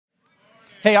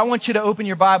Hey, I want you to open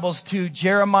your Bibles to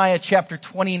Jeremiah chapter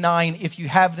 29 if you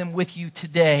have them with you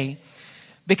today.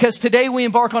 Because today we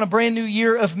embark on a brand new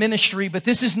year of ministry, but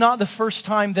this is not the first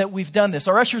time that we've done this.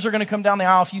 Our ushers are going to come down the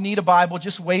aisle. If you need a Bible,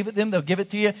 just wave at them. They'll give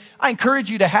it to you. I encourage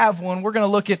you to have one. We're going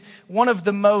to look at one of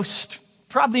the most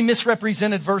probably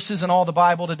misrepresented verses in all the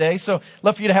Bible today. So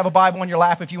love for you to have a Bible on your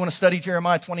lap if you want to study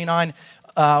Jeremiah 29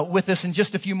 with us in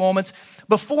just a few moments.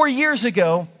 But 4 years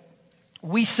ago,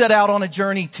 we set out on a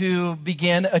journey to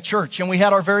begin a church, and we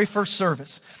had our very first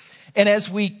service. And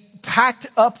as we packed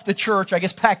open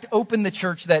the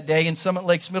church that day in Summit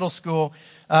Lakes Middle School,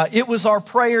 it was our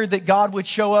prayer that God would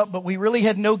show up, but we really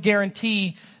had no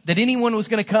guarantee that anyone was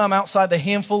going to come outside the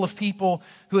handful of people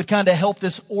who had kind of helped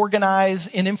us organize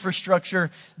an infrastructure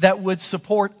that would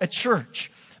support a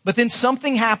church. But then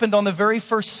something happened on the very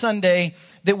first Sunday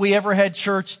that we ever had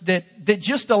church that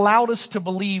just allowed us to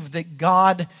believe that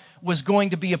God was going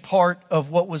to be a part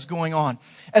of what was going on.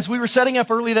 As we were setting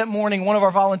up early that morning, one of our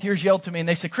volunteers yelled to me and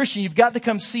they said, "Christian, you've got to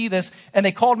come see this." And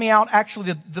they called me out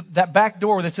actually that back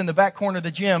door that's in the back corner of the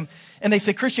gym. And they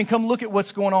said, "Christian, come look at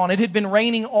what's going on." It had been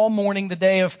raining all morning the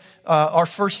day of our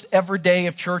first ever day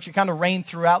of church. It kind of rained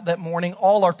throughout that morning.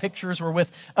 All our pictures were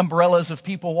with umbrellas of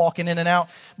people walking in and out.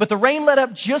 But the rain let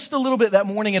up just a little bit that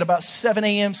morning at about 7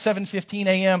 a.m., 7:15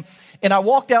 a.m. And I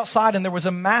walked outside and there was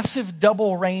a massive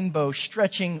double rainbow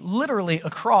stretching literally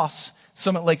across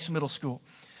Summit Lakes Middle School.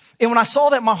 And when I saw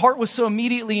that, my heart was so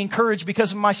immediately encouraged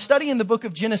because my study in the book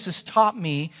of Genesis taught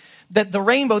me that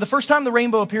the first time the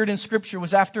rainbow appeared in Scripture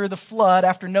was after the flood,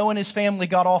 after Noah and his family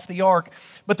got off the ark.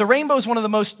 But the rainbow is one of the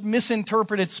most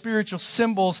misinterpreted spiritual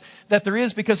symbols that there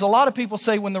is, because a lot of people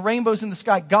say when the rainbow's in the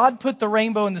sky, God put the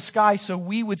rainbow in the sky so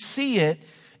we would see it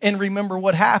and remember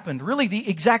what happened. Really, the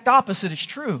exact opposite is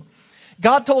true.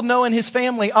 God told Noah and his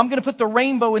family, "I'm going to put the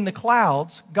rainbow in the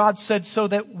clouds." God said, "so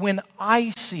that when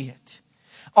I see it,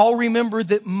 I'll remember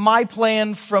that my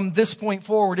plan from this point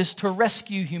forward is to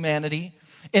rescue humanity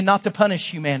and not to punish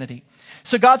humanity."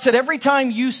 So God said, every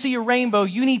time you see a rainbow,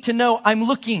 you need to know I'm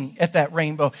looking at that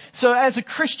rainbow. So as a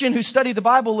Christian who studied the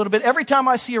Bible a little bit, every time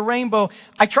I see a rainbow,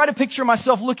 I try to picture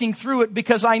myself looking through it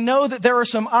because I know that there are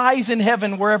some eyes in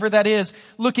heaven, wherever that is,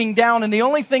 looking down. And the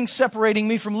only thing separating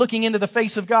me from looking into the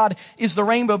face of God is the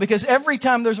rainbow, because every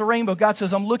time there's a rainbow, God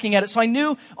says, I'm looking at it. So I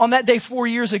knew on that day 4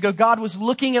 years ago, God was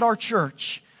looking at our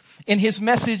church. And his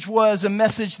message was a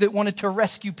message that wanted to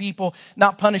rescue people,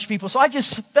 not punish people. So I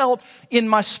just felt in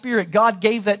my spirit, God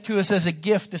gave that to us as a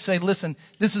gift to say, listen,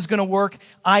 this is going to work.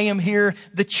 I am here.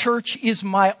 The church is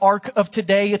my ark of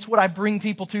today. It's what I bring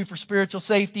people to for spiritual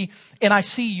safety. And I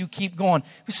see you keep going.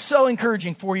 It was so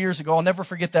encouraging 4 years ago. I'll never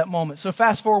forget that moment. So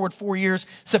fast forward 4 years,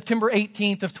 September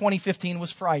 18th of 2015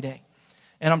 was Friday.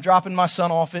 And I'm dropping my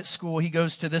son off at school. He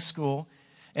goes to this school.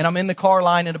 And I'm in the car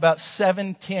line at about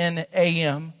 7:10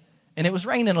 a.m., and it was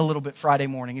raining a little bit Friday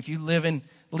morning. If you live in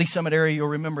the Lee Summit area, you'll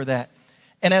remember that.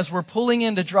 And as we're pulling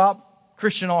in to drop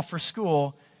Christian off for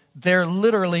school, there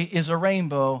literally is a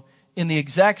rainbow in the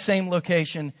exact same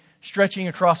location stretching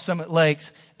across Summit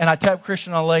Lakes. And I tapped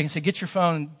Christian on the leg and said, "Get your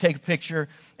phone and take a picture."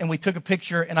 And we took a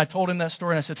picture, and I told him that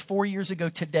story. And I said, 4 years ago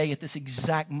today, at this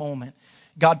exact moment,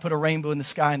 God put a rainbow in the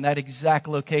sky in that exact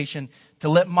location to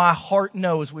let my heart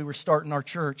know as we were starting our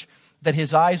church that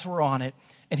his eyes were on it.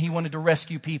 And he wanted to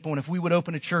rescue people. And if we would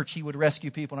open a church, he would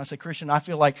rescue people. And I said, "Christian, I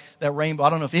feel like that rainbow, I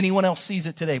don't know if anyone else sees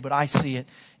it today, but I see it.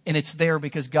 And it's there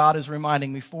because God is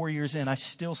reminding me 4 years in, I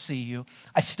still see you.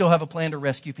 I still have a plan to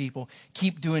rescue people.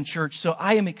 Keep doing church." So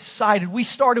I am excited. We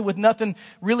started with nothing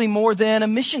really more than a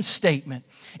mission statement.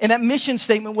 And that mission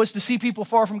statement was to see people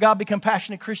far from God become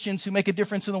passionate Christians who make a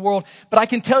difference in the world. But I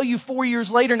can tell you 4 years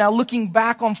later now, looking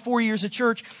back on 4 years of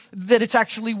church, that it's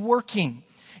actually working.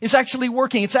 It's actually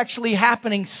working. It's actually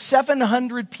happening.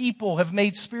 700 people have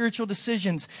made spiritual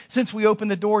decisions since we opened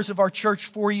the doors of our church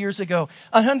 4 years ago.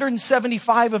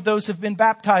 175 of those have been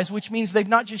baptized, which means they've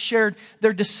not just shared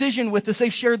their decision with us,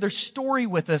 they've shared their story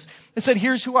with us. They said,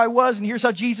 "Here's who I was, and here's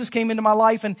how Jesus came into my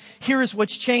life, and here is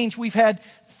what's changed." We've had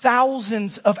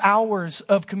thousands of hours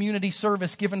of community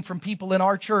service given from people in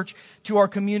our church to our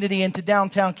community and to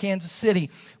downtown Kansas City.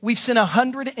 We've sent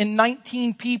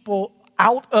 119 people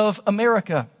out of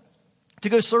America to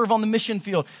go serve on the mission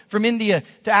field, from India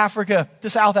to Africa, to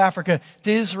South Africa, to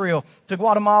Israel, to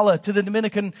Guatemala, to the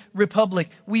Dominican Republic.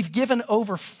 We've given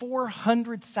over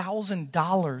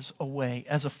 $400,000 away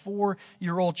as a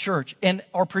 4-year-old church. And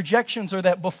our projections are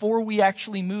that before we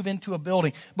actually move into a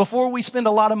building, before we spend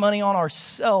a lot of money on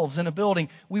ourselves in a building,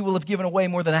 we will have given away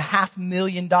more than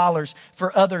 $500,000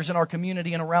 for others in our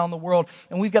community and around the world.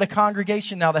 And we've got a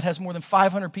congregation now that has more than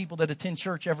 500 people that attend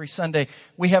church every Sunday.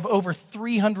 We have over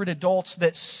 300 adults adults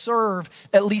that serve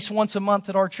at least once a month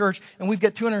at our church. And we've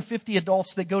got 250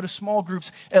 adults that go to small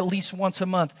groups at least once a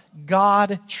month.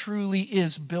 God truly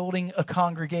is building a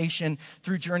congregation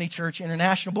through Journey Church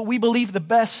International. But we believe the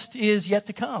best is yet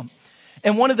to come.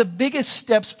 And one of the biggest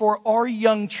steps for our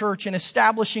young church in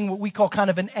establishing what we call kind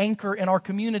of an anchor in our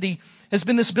community has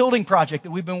been this building project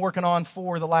that we've been working on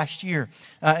for the last year.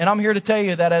 And I'm here to tell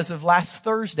you that as of this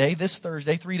Thursday,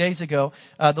 3 days ago,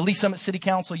 the Lee Summit City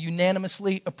Council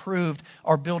unanimously approved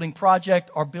our building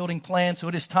project, our building plan. So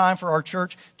it is time for our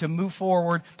church to move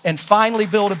forward and finally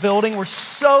build a building. We're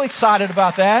so excited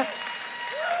about that.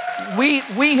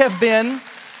 We have been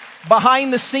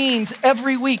behind the scenes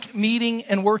every week meeting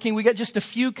and working. We got just a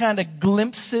few kind of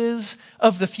glimpses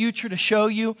of the future to show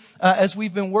you as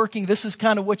we've been working. This is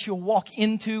kind of what you'll walk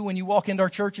into when you walk into our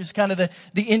church. It's kind of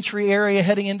the entry area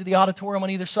heading into the auditorium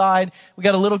on either side. We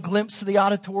got a little glimpse of the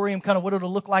auditorium, kind of what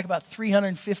it'll look like, about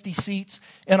 350 seats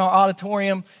in our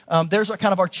auditorium. There's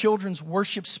our children's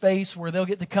worship space where they'll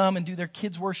get to come and do their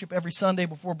kids worship every Sunday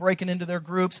before breaking into their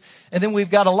groups. And then we've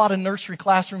got a lot of nursery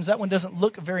classrooms. That one doesn't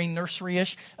look very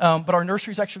nursery-ish. But our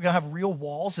nursery is actually going to have real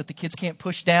walls that the kids can't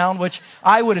push down, which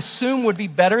I would assume would be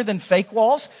better than fake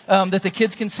walls that the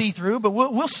kids can see through. But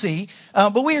we'll see.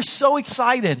 But we are so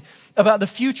excited about the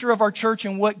future of our church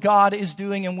and what God is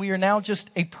doing. And we are now just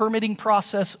a permitting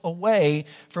process away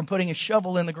from putting a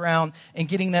shovel in the ground and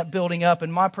getting that building up.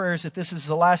 And my prayer is that this is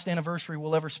the last anniversary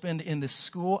we'll ever spend in this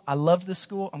school. I love this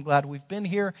school. I'm glad we've been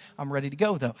here. I'm ready to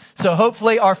go, though. So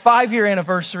hopefully our 5-year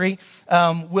anniversary,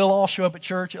 we'll all show up at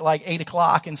church at like 8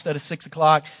 o'clock instead of 6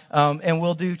 o'clock, and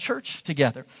we'll do church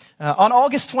together. On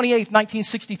August 28th,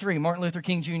 1963, Martin Luther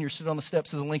King Jr. stood on the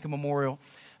steps of the Lincoln Memorial.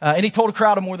 And he told a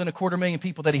crowd of more than 250,000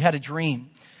 people that he had a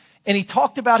dream. And he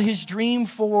talked about his dream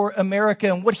for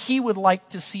America and what he would like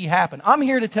to see happen. I'm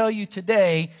here to tell you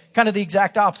today kind of the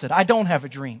exact opposite. I don't have a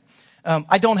dream.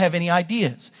 I don't have any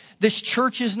ideas. This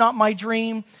church is not my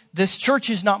dream. This church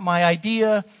is not my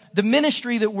idea. The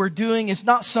ministry that we're doing is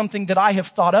not something that I have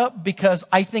thought up because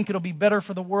I think it'll be better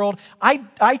for the world.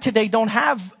 I today don't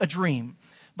have a dream,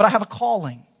 but I have a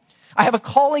calling. I have a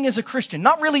calling as a Christian,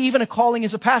 not really even a calling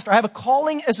as a pastor. I have a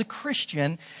calling as a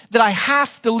Christian that I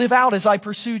have to live out as I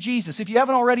pursue Jesus. If you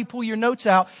haven't already pulled your notes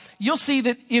out, you'll see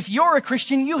that if you're a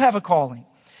Christian, you have a calling.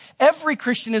 Every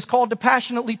Christian is called to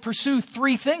passionately pursue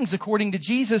 3 things according to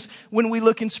Jesus when we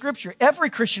look in Scripture.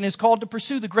 Every Christian is called to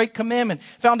pursue the great commandment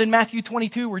found in Matthew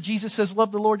 22 where Jesus says,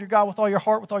 love the Lord your God with all your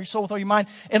heart, with all your soul, with all your mind,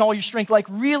 and all your strength. Like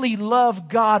really love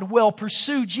God well.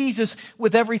 Pursue Jesus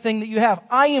with everything that you have.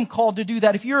 I am called to do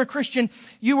that. If you're a Christian,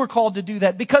 you were called to do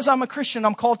that. Because I'm a Christian,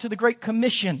 I'm called to the Great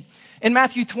Commission. In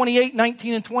Matthew 28,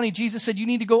 19 and 20, Jesus said, you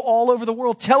need to go all over the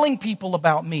world telling people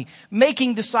about me,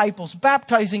 making disciples,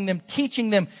 baptizing them, teaching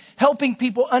them, helping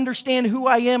people understand who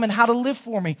I am and how to live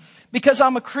for me. Because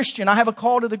I'm a Christian, I have a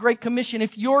call to the Great Commission.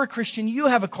 If you're a Christian, you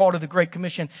have a call to the Great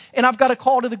Commission. And I've got a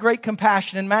call to the Great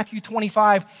Compassion. In Matthew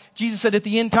 25, Jesus said at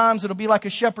the end times, it'll be like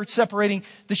a shepherd separating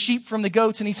the sheep from the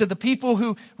goats. And he said the people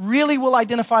who really will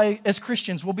identify as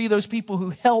Christians will be those people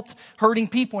who helped hurting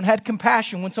people and had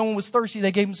compassion. When someone was thirsty,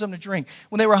 they gave them something to drink.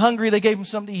 When they were hungry, they gave them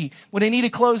something to eat. When they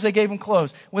needed clothes, they gave them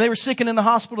clothes. When they were sick and in the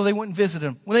hospital, they went and visited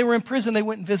them. When they were in prison, they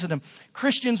went and visited them.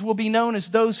 Christians will be known as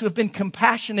those who have been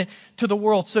compassionate to the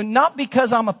world. So not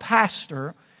because I'm a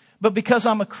pastor, but because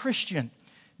I'm a Christian.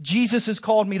 Jesus has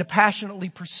called me to passionately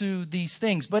pursue these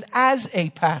things. But as a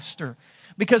pastor,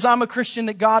 because I'm a Christian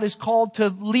that God is called to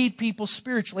lead people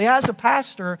spiritually, as a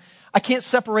pastor, I can't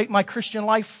separate my Christian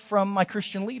life from my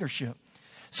Christian leadership.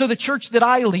 So the church that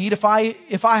I lead, if I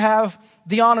have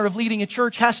the honor of leading a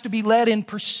church, has to be led in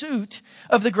pursuit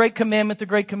of the Great Commandment, the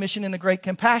Great Commission, and the Great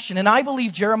Compassion. And I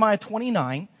believe Jeremiah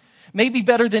 29, maybe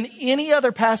better than any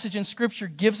other passage in Scripture,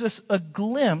 gives us a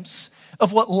glimpse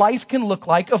of what life can look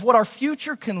like, of what our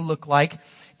future can look like,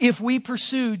 if we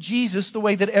pursue Jesus the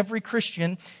way that every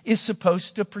Christian is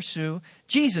supposed to pursue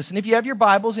Jesus. And if you have your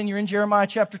Bibles and you're in Jeremiah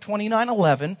chapter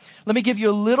 29:11, let me give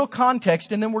you a little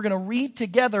context and then we're going to read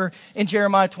together in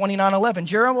Jeremiah 29:11.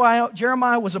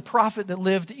 Jeremiah was a prophet that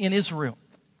lived in Israel.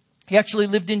 He actually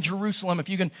lived in Jerusalem, if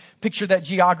you can picture that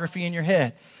geography in your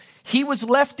head. He was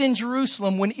left in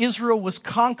Jerusalem when Israel was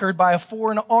conquered by a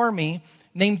foreign army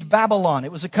named Babylon.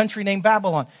 It was a country named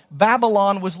Babylon.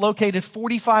 Babylon was located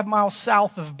 45 miles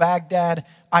south of Baghdad,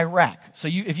 Iraq. So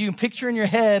if you can picture in your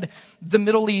head the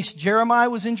Middle East, Jeremiah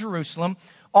was in Jerusalem.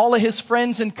 All of his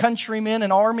friends and countrymen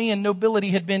and army and nobility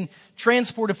had been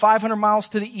transported 500 miles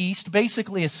to the east,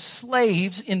 basically as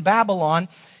slaves in Babylon.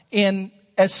 And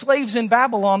as slaves in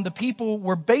Babylon, the people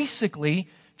were basically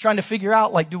trying to figure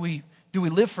out, like, do we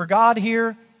live for God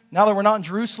here? Now that we're not in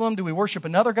Jerusalem, do we worship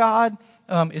another God?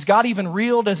 Is God even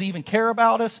real? Does he even care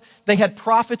about us? They had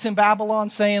prophets in Babylon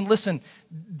saying, listen,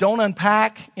 don't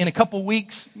unpack. In a couple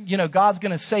weeks, God's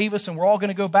going to save us and we're all going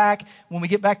to go back. When we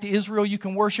get back to Israel, you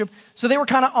can worship. So they were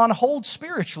kind of on hold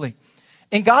spiritually.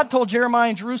 And God told Jeremiah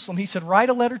in Jerusalem, he said, write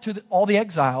a letter to all the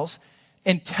exiles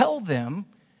and tell them,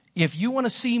 if you want to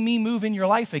see me move in your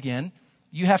life again,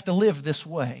 you have to live this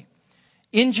way.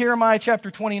 In Jeremiah chapter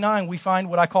 29, we find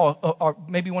what I call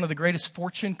maybe one of the greatest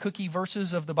fortune cookie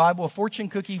verses of the Bible. A fortune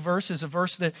cookie verse is a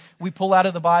verse that we pull out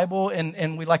of the Bible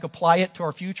and we apply it to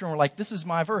our future. And we're like, this is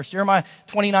my verse. Jeremiah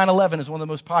 29:11 is one of the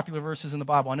most popular verses in the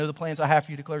Bible. I know the plans I have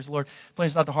for you, declares the Lord.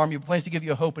 Plans not to harm you, but plans to give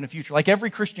you a hope in the future. Like every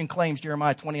Christian claims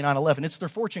Jeremiah 29:11. It's their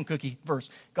fortune cookie verse.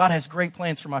 God has great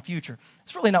plans for my future.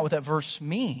 It's really not what that verse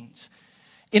means.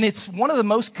 And it's one of the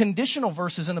most conditional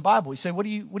verses in the Bible. You say, what do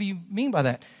you mean by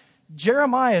that?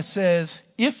 Jeremiah says,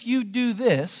 if you do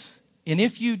this, and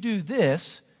if you do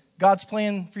this, God's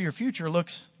plan for your future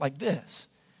looks like this.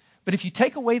 But if you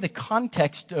take away the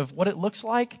context of what it looks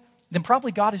like, then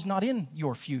probably God is not in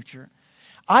your future.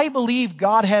 I believe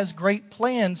God has great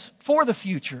plans for the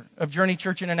future of Journey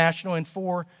Church International and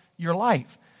for your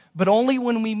life. But only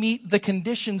when we meet the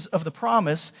conditions of the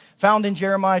promise found in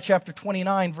Jeremiah chapter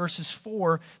 29, verses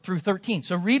 4 through 13.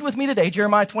 So read with me today,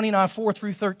 Jeremiah 29, 4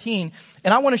 through 13.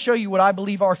 And I want to show you what I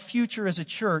believe our future as a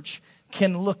church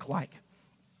can look like.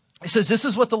 It says, this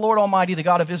is what the Lord Almighty, the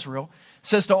God of Israel,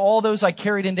 says to all those I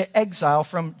carried into exile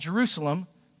from Jerusalem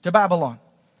to Babylon.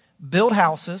 Build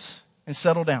houses and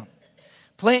settle down.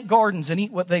 Plant gardens and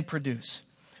eat what they produce.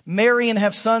 Marry and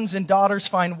have sons and daughters.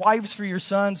 Find wives for your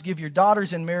sons. Give your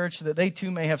daughters in marriage so that they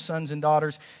too may have sons and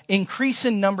daughters. Increase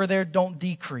in number there, don't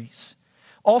decrease.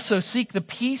 Also seek the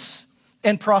peace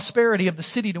and prosperity of the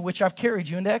city to which I've carried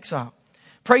you into exile.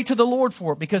 Pray to the Lord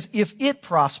for it, because if it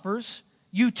prospers,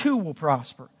 you too will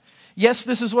prosper. Yes,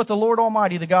 this is what the Lord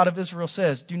Almighty, the God of Israel,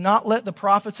 says. Do not let the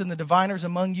prophets and the diviners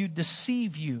among you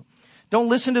deceive you. Don't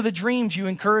listen to the dreams you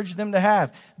encourage them to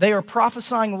have. They are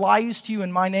prophesying lies to you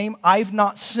in my name. I've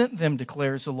not sent them,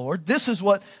 declares the Lord. This is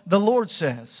what the Lord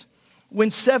says.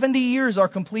 When 70 years are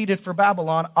completed for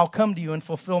Babylon, I'll come to you and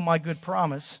fulfill my good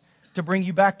promise to bring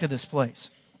you back to this place.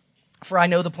 For I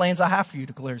know the plans I have for you,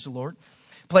 declares the Lord.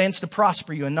 Plans to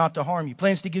prosper you and not to harm you.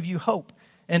 Plans to give you hope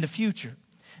and a future.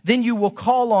 Then you will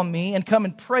call on me and come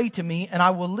and pray to me, and I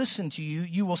will listen to you.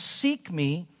 You will seek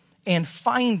me and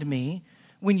find me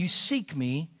when you seek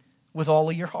me with all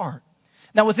of your heart.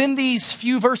 Now, within these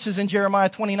few verses in Jeremiah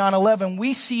 29:11,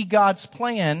 we see God's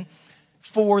plan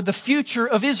for the future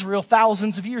of Israel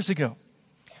thousands of years ago.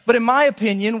 But in my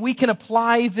opinion, we can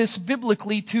apply this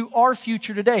biblically to our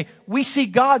future today. We see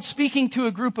God speaking to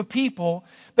a group of people,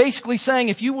 basically saying,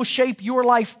 if you will shape your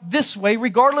life this way,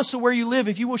 regardless of where you live,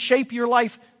 if you will shape your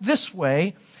life this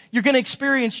way, you're going to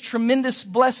experience tremendous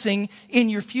blessing in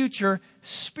your future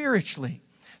spiritually.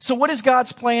 So what is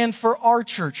God's plan for our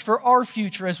church, for our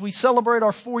future, as we celebrate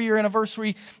our 4-year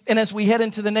anniversary and as we head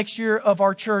into the next year of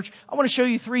our church? I want to show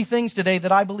you 3 things today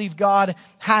that I believe God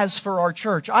has for our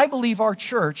church. I believe our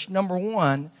church, number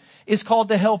 1, is called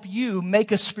to help you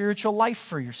make a spiritual life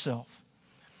for yourself.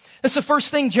 That's the first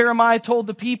thing Jeremiah told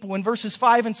the people. In verses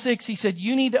 5 and 6, he said,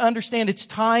 you need to understand it's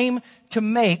time to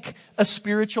make a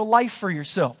spiritual life for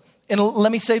yourself. And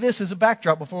let me say this as a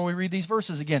backdrop before we read these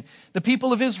verses again. The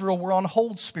people of Israel were on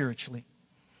hold spiritually.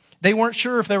 They weren't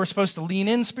sure if they were supposed to lean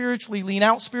in spiritually, lean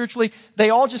out spiritually.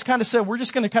 They all just kind of said, we're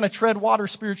just going to kind of tread water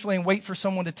spiritually and wait for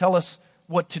someone to tell us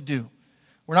what to do.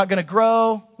 We're not going to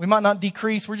grow. We might not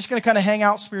decrease. We're just going to kind of hang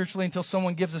out spiritually until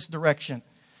someone gives us direction.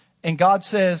 And God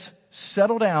says,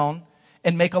 settle down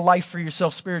and make a life for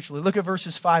yourself spiritually. Look at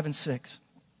verses 5 and 6.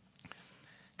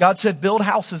 God said, build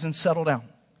houses and settle down.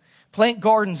 Plant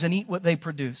gardens and eat what they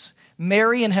produce.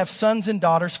 Marry and have sons and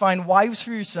daughters. Find wives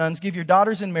for your sons. Give your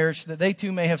daughters in marriage so that they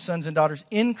too may have sons and daughters.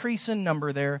 Increase in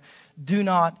number there. Do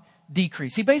not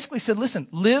decrease. He basically said, listen,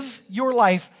 live your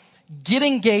life. Get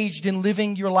engaged in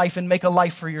living your life and make a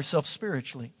life for yourself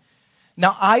spiritually.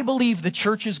 Now, I believe the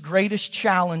church's greatest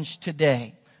challenge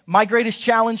today, my greatest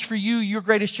challenge for you, your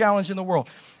greatest challenge in the world,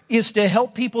 is to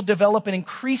help people develop an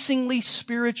increasingly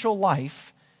spiritual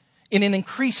life in an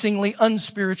increasingly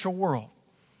unspiritual world.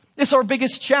 It's our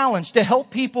biggest challenge, to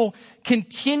help people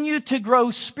continue to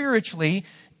grow spiritually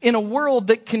in a world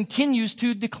that continues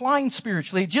to decline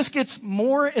spiritually. It just gets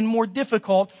more and more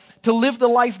difficult to live the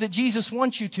life that Jesus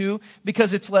wants you to,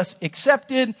 because it's less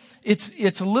accepted.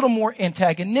 It's a little more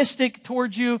antagonistic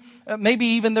towards you. Maybe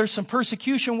even there's some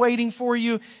persecution waiting for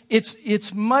you.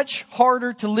 It's much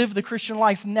harder to live the Christian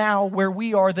life now where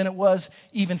we are than it was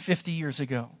even 50 years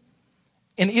ago.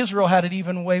 And Israel had it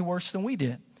even way worse than we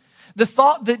did. The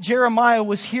thought that Jeremiah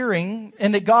was hearing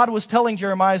and that God was telling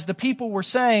Jeremiah is the people were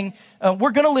saying,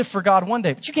 we're going to live for God one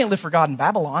day, but you can't live for God in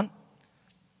Babylon.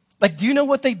 Like, do you know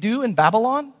what they do in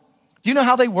Babylon? Do you know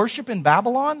how they worship in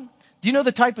Babylon? Do you know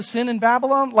the type of sin in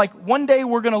Babylon? Like, one day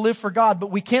we're going to live for God,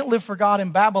 but we can't live for God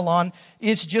in Babylon.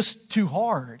 It's just too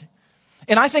hard.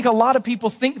 And I think a lot of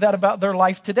people think that about their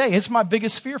life today. It's my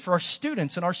biggest fear for our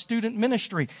students and our student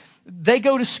ministry. They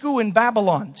go to school in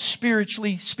Babylon,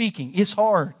 spiritually speaking. It's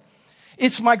hard.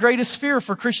 It's my greatest fear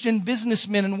for Christian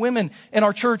businessmen and women in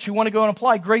our church who want to go and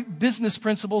apply great business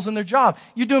principles in their job.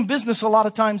 You're doing business a lot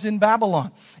of times in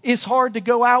Babylon. It's hard to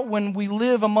go out when we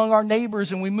live among our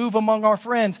neighbors and we move among our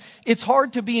friends. It's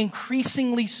hard to be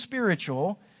increasingly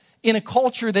spiritual in a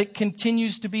culture that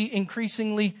continues to be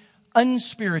increasingly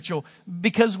unspiritual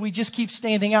because we just keep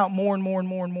standing out more and more and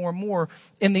more and more and more.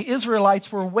 And the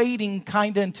Israelites were waiting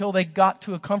kind of until they got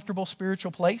to a comfortable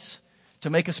spiritual place to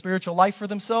make a spiritual life for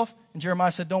themselves. And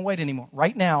Jeremiah said, don't wait anymore.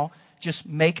 Right now, just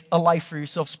make a life for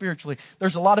yourself spiritually.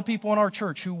 There's a lot of people in our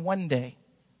church who one day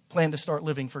plan to start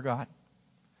living for God.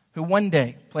 Who one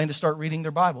day plan to start reading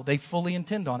their Bible. They fully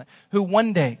intend on it. Who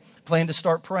one day plan to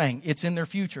start praying. It's in their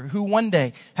future. Who one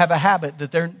day have a habit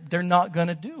that they're not going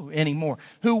to do anymore.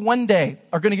 Who one day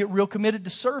are going to get real committed to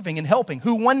serving and helping.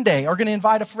 Who one day are going to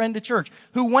invite a friend to church.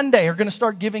 Who one day are going to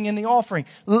start giving in the offering.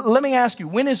 Let me ask you,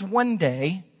 when is one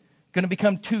day going to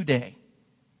become today?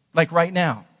 Like right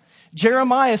now.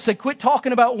 Jeremiah said, quit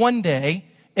talking about one day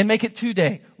and make it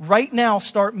today. Right now,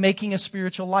 start making a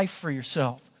spiritual life for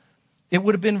yourself. It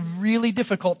would have been really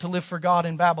difficult to live for God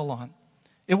in Babylon.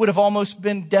 It would have almost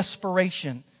been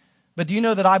desperation. But do you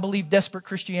know that I believe desperate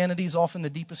Christianity is often the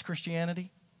deepest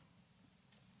Christianity?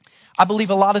 I believe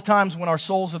a lot of times when our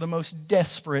souls are the most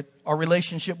desperate, our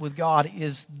relationship with God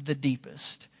is the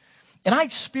deepest. And I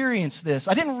experienced this.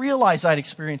 I didn't realize I'd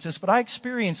experienced this, but I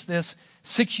experienced this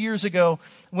 6 years ago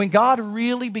when God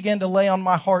really began to lay on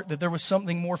my heart that there was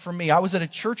something more for me. I was at a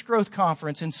church growth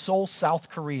conference in Seoul, South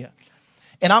Korea.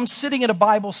 And I'm sitting at a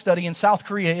Bible study in South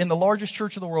Korea in the largest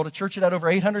church of the world, a church that had over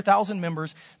 800,000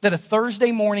 members, that a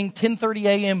Thursday morning, 10:30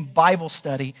 a.m. Bible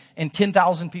study, and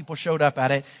 10,000 people showed up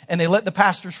at it. And they let the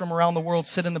pastors from around the world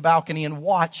sit in the balcony and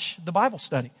watch the Bible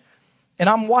study. And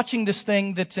I'm watching this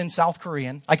thing that's in South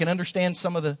Korean. I can understand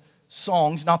some of the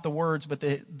songs, not the words, but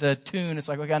the tune. It's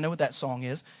like, okay, I know what that song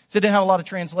is. So it didn't have a lot of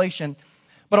translation.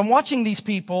 But I'm watching these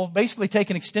people basically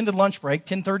take an extended lunch break,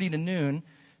 10:30 to noon,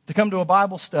 to come to a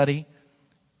Bible study.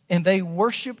 And they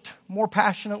worshiped more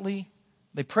passionately.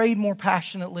 They prayed more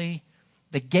passionately.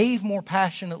 They gave more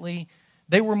passionately.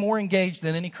 They were more engaged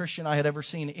than any Christian I had ever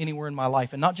seen anywhere in my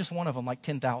life. And not just one of them, like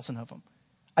 10,000 of them.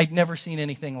 I'd never seen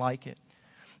anything like it.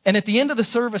 And at the end of the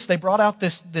service, they brought out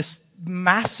this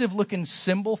massive looking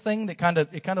cymbal thing that kind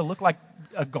of looked like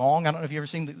a gong. I don't know if you've ever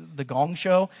seen the Gong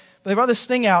Show. But they brought this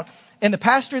thing out. And the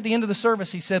pastor at the end of the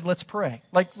service, he said, let's pray.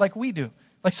 Like we do.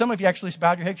 Like some of you actually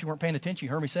bowed your head because you weren't paying attention.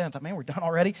 You heard me say it. I thought, man, we're done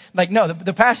already. Like, no,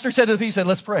 the pastor said to the people, he said,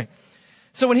 let's pray.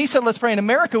 So when he said, let's pray, in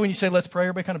America, when you say, let's pray,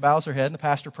 everybody kind of bows their head and the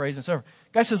pastor prays and so on.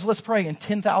 Guy says, let's pray. And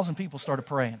 10,000 people started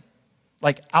praying.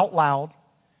 Like out loud,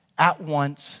 at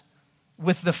once,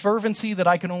 with the fervency that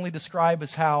I can only describe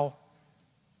as how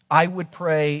I would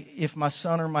pray if my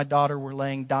son or my daughter were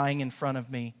laying dying in front of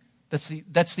me.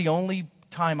 That's the only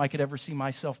time I could ever see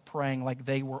myself praying like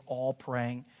they were all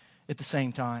praying at the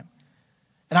same time.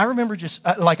 And I remember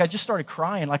I just started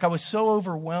crying. Like I was so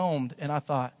overwhelmed. And I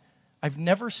thought, I've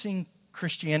never seen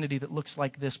Christianity that looks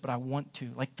like this, but I want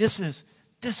to. Like this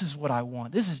is what I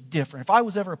want. This is different. If I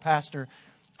was ever a pastor,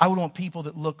 I would want people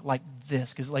that look like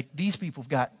this. Because like these people have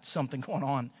got something going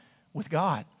on with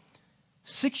God.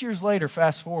 6 years later,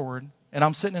 fast forward, and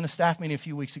I'm sitting in a staff meeting a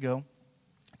few weeks ago,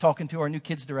 talking to our new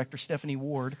kids director, Stephanie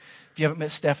Ward. If you haven't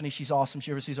met Stephanie, she's awesome.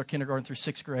 She oversees our kindergarten through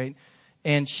 6th grade.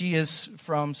 And she is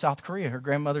from South Korea. Her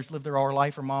grandmother's lived there all her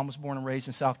life. Her mom was born and raised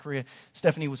in South Korea.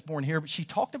 Stephanie was born here. But she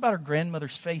talked about her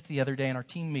grandmother's faith the other day in our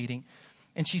team meeting.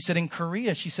 And she said in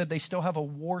Korea, she said they still have a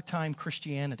wartime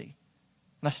Christianity.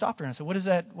 And I stopped her and I said,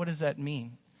 what does that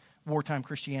mean, wartime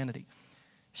Christianity?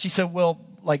 She said, well,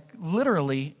 like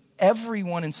literally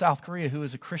everyone in South Korea who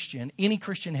is a Christian, any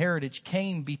Christian heritage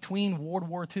came between World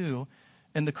War II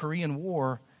and the Korean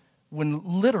War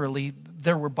when literally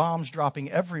there were bombs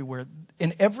dropping everywhere.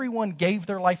 And everyone gave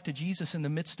their life to Jesus in the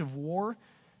midst of war.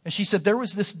 And she said there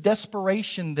was this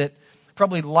desperation that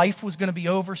probably life was going to be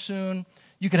over soon.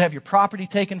 You could have your property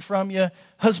taken from you.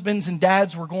 Husbands and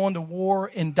dads were going to war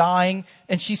and dying.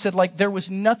 And she said like there was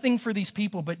nothing for these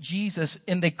people but Jesus.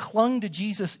 And they clung to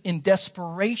Jesus in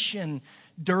desperation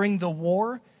during the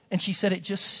war. And she said it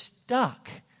just stuck.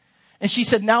 And she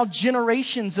said, now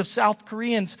generations of South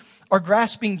Koreans are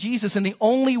grasping Jesus, and the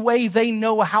only way they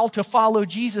know how to follow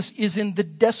Jesus is in the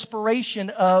desperation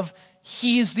of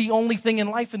he is the only thing in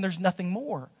life and there's nothing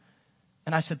more.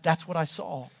 And I said, that's what I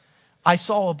saw. I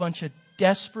saw a bunch of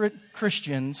desperate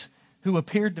Christians who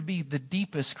appeared to be the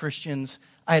deepest Christians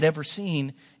I had ever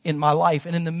seen in my life.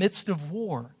 And in the midst of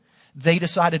war, they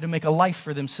decided to make a life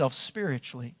for themselves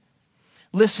spiritually.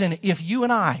 Listen, if you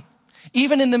and I,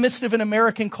 even in the midst of an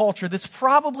American culture that's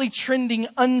probably trending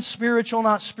unspiritual,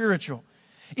 not spiritual,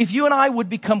 if you and I would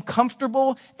become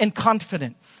comfortable and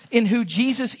confident in who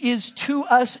Jesus is to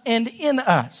us and in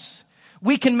us,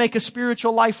 we can make a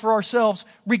spiritual life for ourselves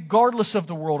regardless of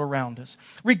the world around us,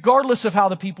 regardless of how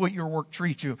the people at your work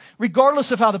treat you,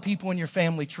 regardless of how the people in your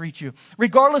family treat you,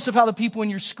 regardless of how the people in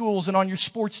your schools and on your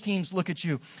sports teams look at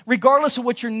you, regardless of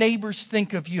what your neighbors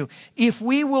think of you. If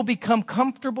we will become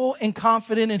comfortable and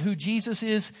confident in who Jesus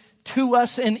is to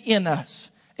us and in us,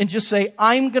 and just say,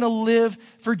 I'm going to live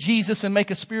for Jesus and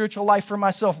make a spiritual life for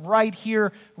myself right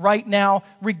here, right now,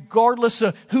 regardless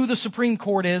of who the Supreme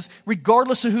Court is,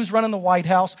 regardless of who's running the White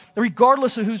House,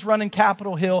 regardless of who's running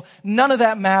Capitol Hill. None of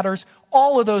that matters.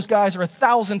 All of those guys are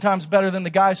 1,000 times better than the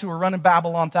guys who were running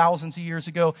Babylon thousands of years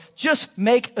ago. Just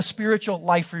make a spiritual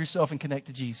life for yourself and connect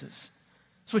to Jesus.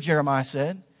 That's what Jeremiah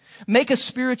said. Make a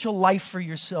spiritual life for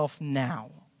yourself now.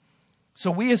 So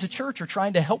we as a church are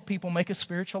trying to help people make a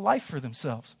spiritual life for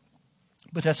themselves.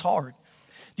 But that's hard.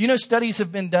 Do you know studies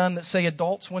have been done that say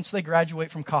adults, once they graduate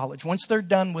from college, once they're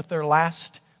done with their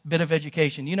last bit of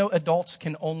education, you know adults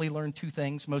can only learn two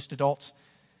things, most adults.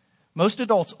 Most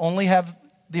adults only have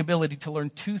the ability to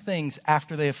learn two things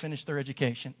after they have finished their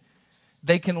education.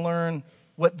 They can learn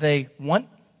what they want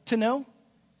to know,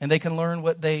 and they can learn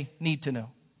what they need to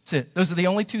know. That's it. Those are the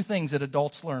only two things that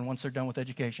adults learn once they're done with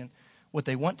education. What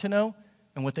they want to know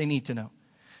and what they need to know.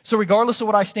 So regardless of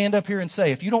what I stand up here and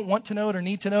say, if you don't want to know it or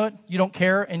need to know it, you don't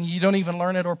care and you don't even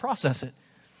learn it or process it.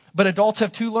 But adults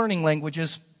have two learning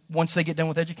languages once they get done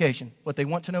with education. What they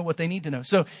want to know, what they need to know.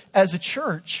 So as a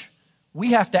church,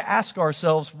 we have to ask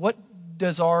ourselves, what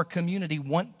does our community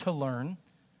want to learn?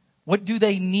 What do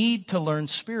they need to learn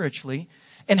spiritually?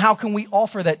 And how can we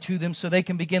offer that to them so they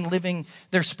can begin living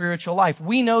their spiritual life?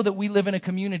 We know that we live in a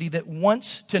community that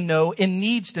wants to know and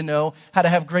needs to know how to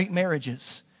have great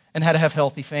marriages and how to have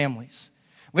healthy families.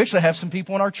 We actually have some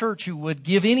people in our church who would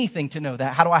give anything to know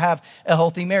that. How do I have a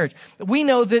healthy marriage? We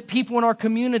know that people in our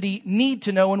community need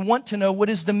to know and want to know what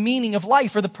is the meaning of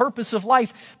life or the purpose of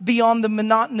life beyond the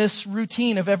monotonous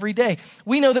routine of every day.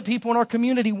 We know that people in our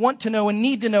community want to know and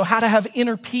need to know how to have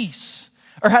inner peace,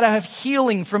 or how to have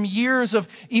healing from years of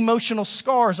emotional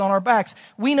scars on our backs.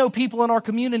 We know people in our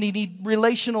community need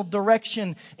relational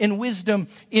direction and wisdom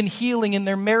in healing in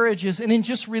their marriages and in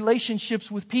just relationships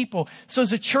with people. So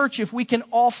as a church, if we can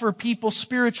offer people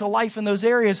spiritual life in those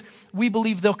areas, we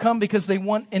believe they'll come because they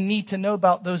want and need to know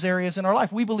about those areas in our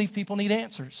life. We believe people need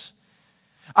answers.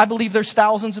 I believe there's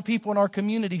thousands of people in our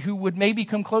community who would maybe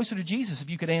come closer to Jesus if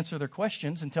you could answer their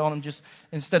questions and tell them just,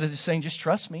 instead of just saying, just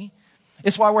trust me.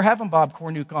 It's why we're having Bob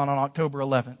Cornuke on October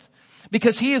 11th.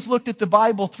 Because he has looked at the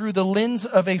Bible through the lens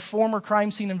of a former crime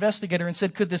scene investigator and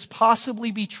said, could this possibly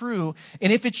be true?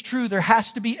 And if it's true, there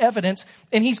has to be evidence.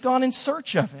 And he's gone in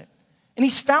search of it. And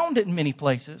he's found it in many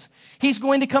places. He's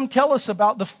going to come tell us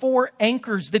about the 4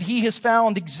 anchors that he has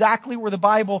found exactly where the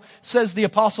Bible says the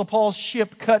Apostle Paul's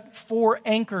ship cut 4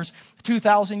 anchors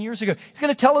 2,000 years ago. He's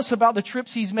going to tell us about the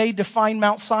trips he's made to find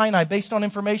Mount Sinai based on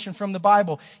information from the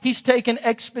Bible. He's taken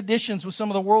expeditions with some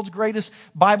of the world's greatest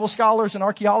Bible scholars and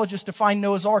archaeologists to find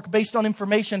Noah's Ark based on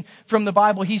information from the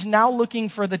Bible. He's now looking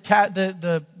for the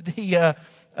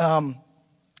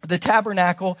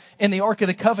tabernacle and the Ark of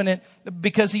the Covenant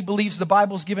because he believes the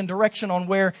Bible's given direction on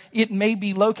where it may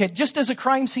be located. Just as a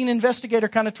crime scene investigator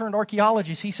kind of turned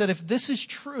archaeologist, he said, if this is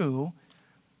true,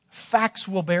 facts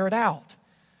will bear it out.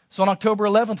 So on October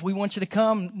 11th, we want you to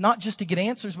come not just to get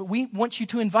answers, but we want you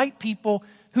to invite people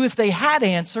who, if they had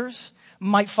answers,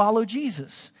 might follow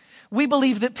Jesus. We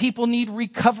believe that people need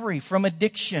recovery from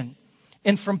addiction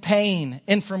and from pain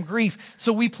and from grief.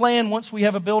 So we plan, once we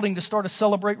have a building, to start a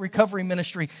Celebrate Recovery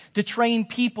ministry, to train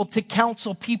people, to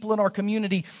counsel people in our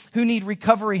community who need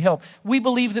recovery help. We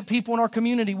believe that people in our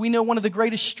community, we know one of the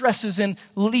greatest stresses in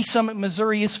Lee Summit,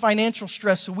 Missouri is financial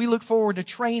stress. So we look forward to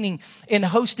training and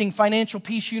hosting Financial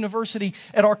Peace University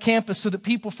at our campus so that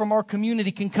people from our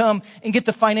community can come and get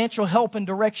the financial help and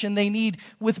direction they need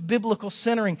with biblical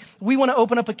centering. We want to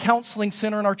open up a counseling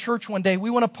center in our church one day. We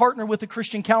want to partner with a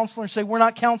Christian counselor and say, We're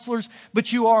not counselors,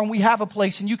 but you are, and we have a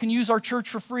place. And you can use our church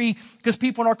for free because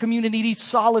people in our community need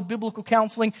solid biblical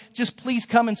counseling. Just please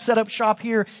come and set up shop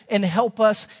here and help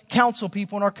us counsel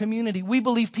people in our community. We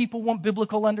believe people want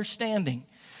biblical understanding.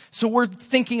 So we're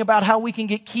thinking about how we can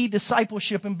get key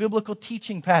discipleship and biblical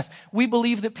teaching passed. We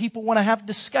believe that people want to have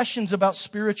discussions about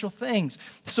spiritual things.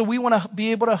 So we want to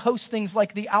be able to host things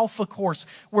like the Alpha Course,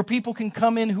 where people can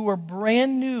come in who are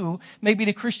brand new, maybe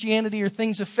to Christianity or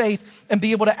things of faith, and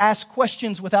be able to ask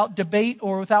questions without debate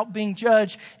or without being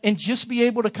judged, and just be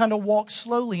able to kind of walk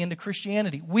slowly into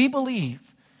Christianity. We believe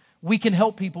we can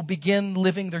help people begin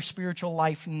living their spiritual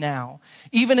life now.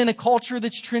 Even in a culture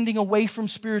that's trending away from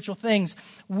spiritual things,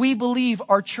 we believe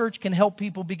our church can help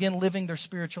people begin living their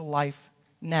spiritual life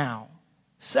now.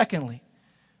 Secondly,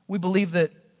 we believe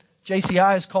that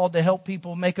JCI is called to help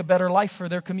people make a better life for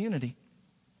their community.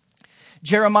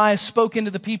 Jeremiah spoke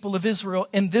into the people of Israel,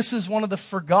 and this is one of the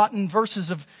forgotten verses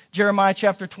of Jeremiah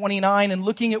chapter 29. And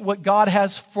looking at what God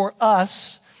has for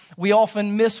us, we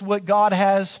often miss what God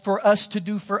has for us to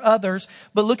do for others.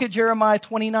 But look at Jeremiah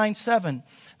 29:7.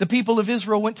 The people of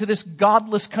Israel went to this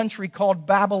godless country called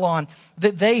Babylon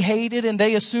that they hated and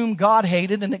they assumed God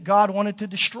hated and that God wanted to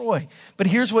destroy. But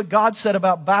here's what God said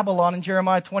about Babylon in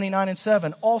Jeremiah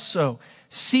 29:7. Also,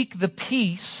 seek the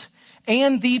peace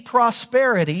and the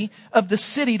prosperity of the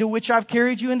city to which I've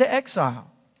carried you into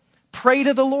exile. Pray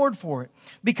to the Lord for it,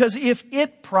 because if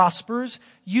it prospers,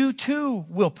 you too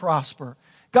will prosper.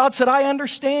 God said, I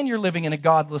understand you're living in a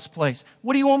godless place.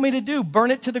 What do you want me to do?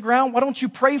 Burn it to the ground? Why don't you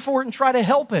pray for it and try to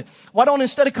help it? Why don't,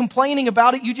 instead of complaining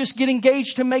about it, you just get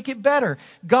engaged to make it better?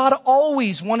 God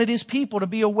always wanted His people to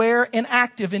be aware and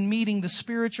active in meeting the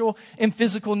spiritual and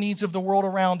physical needs of the world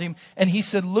around Him. And He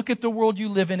said, look at the world you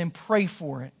live in and pray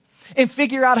for it. And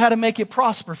figure out how to make it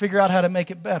prosper. Figure out how to make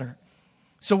it better.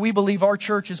 So we believe our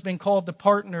church has been called to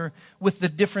partner with the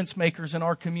difference makers in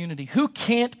our community. Who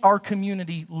can't our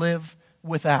community live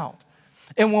without?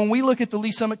 And when we look at the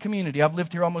Lee Summit community, I've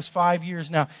lived here almost 5 years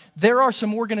now, there are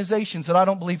some organizations that I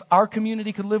don't believe our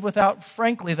community could live without,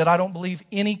 frankly, that I don't believe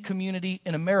any community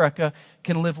in America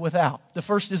can live without. The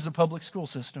first is the public school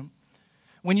system.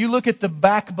 When you look at the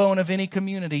backbone of any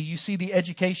community, you see the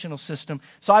educational system.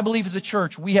 So I believe as a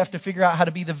church, we have to figure out how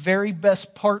to be the very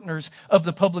best partners of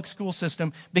the public school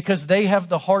system, because they have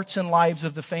the hearts and lives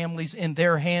of the families in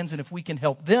their hands. And if we can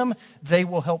help them, they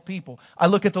will help people. I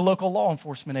look at the local law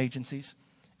enforcement agencies.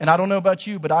 And I don't know about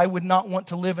you, but I would not want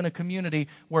to live in a community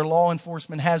where law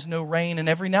enforcement has no reign. And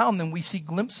every now and then we see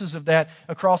glimpses of that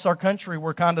across our country,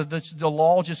 where kind of the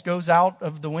law just goes out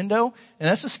of the window. And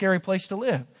that's a scary place to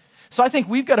live. So I think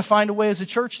we've got to find a way as a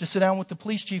church to sit down with the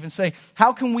police chief and say,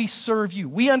 how can we serve you?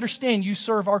 We understand you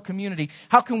serve our community.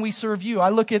 How can we serve you? I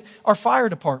look at our fire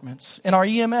departments and our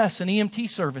EMS and EMT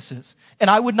services. And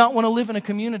I would not want to live in a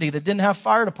community that didn't have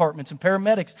fire departments and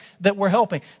paramedics that were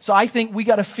helping. So I think we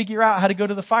got to figure out how to go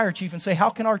to the fire chief and say, how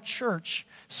can our church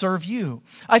serve you?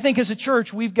 I think as a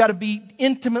church, we've got to be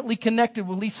intimately connected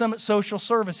with Lee Summit Social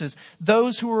Services,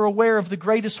 those who are aware of the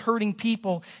greatest hurting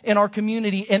people in our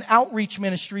community, and outreach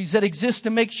ministries that exist to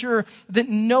make sure that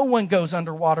no one goes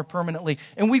underwater permanently.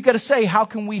 And we've got to say, how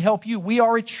can we help you? We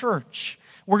are a church.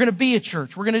 We're going to be a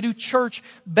church. We're going to do church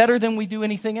better than we do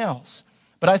anything else.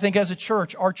 But I think as a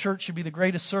church, our church should be the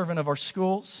greatest servant of our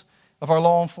schools, of our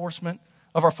law enforcement,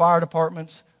 of our fire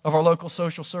departments, of our local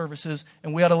social services,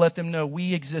 and we ought to let them know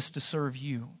we exist to serve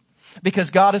you.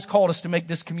 Because God has called us to make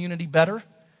this community better,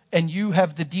 and you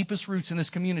have the deepest roots in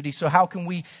this community, so how can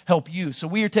we help you? So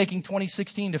we are taking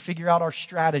 2016 to figure out our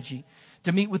strategy,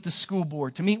 to meet with the school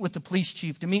board, to meet with the police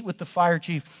chief, to meet with the fire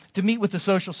chief, to meet with the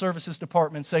social services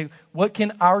department, say, what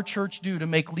can our church do to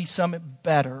make Lee Summit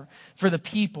better for the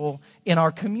people in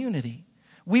our community?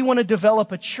 We want to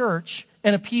develop a church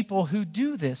and a people who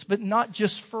do this, but not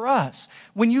just for us.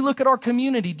 When you look at our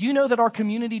community, do you know that our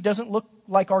community doesn't look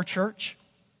like our church?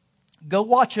 Go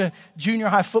watch a junior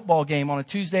high football game on a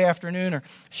Tuesday afternoon, or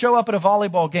show up at a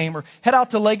volleyball game, or head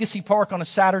out to Legacy Park on a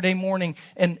Saturday morning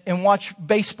and watch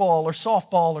baseball or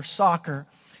softball or soccer.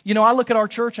 You know, I look at our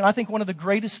church and I think one of the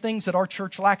greatest things that our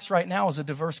church lacks right now is a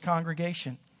diverse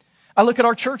congregation. I look at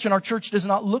our church and our church does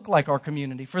not look like our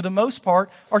community. For the most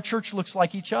part, our church looks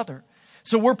like each other.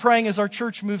 So we're praying as our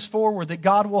church moves forward that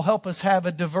God will help us have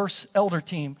a diverse elder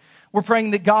team We're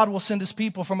praying that God will send us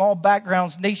people from all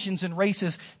backgrounds, nations, and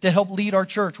races to help lead our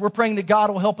church. We're praying that God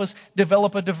will help us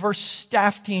develop a diverse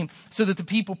staff team so that the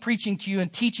people preaching to you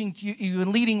and teaching to you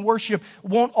and leading worship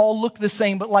won't all look the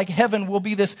same, but like heaven will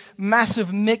be this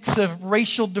massive mix of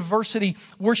racial diversity,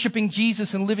 worshiping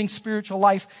Jesus and living spiritual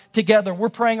life together. We're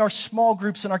praying our small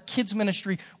groups and our kids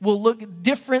ministry will look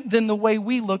different than the way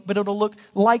we look, but it'll look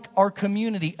like our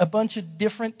community, a bunch of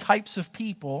different types of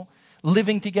people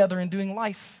living together and doing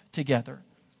life together.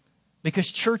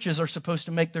 Because churches are supposed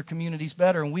to make their communities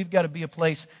better, and we've got to be a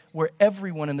place where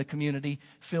everyone in the community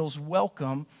feels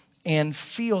welcome and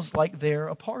feels like they're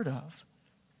a part of.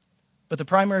 But the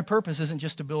primary purpose isn't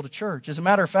just to build a church. As a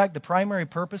matter of fact, the primary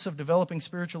purpose of developing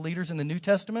spiritual leaders in the New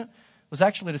Testament was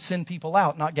actually to send people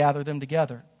out, not gather them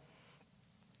together.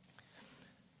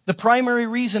 The primary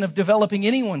reason of developing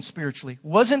anyone spiritually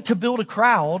wasn't to build a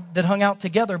crowd that hung out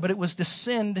together, but it was to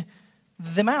send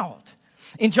them out.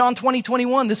 In John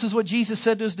 20:21, this is what Jesus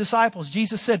said to his disciples.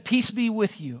 Jesus said, "Peace be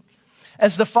with you.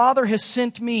 As the Father has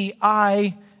sent me,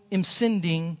 I am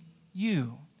sending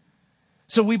you."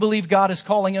 So we believe God is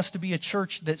calling us to be a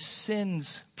church that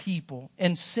sends people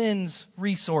and sends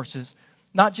resources,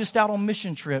 not just out on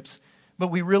mission trips, but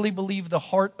we really believe the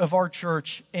heart of our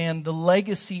church and the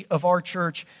legacy of our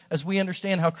church, as we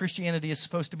understand how Christianity is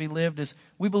supposed to be lived, is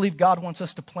we believe God wants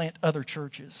us to plant other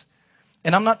churches.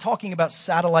 And I'm not talking about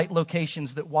satellite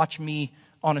locations that watch me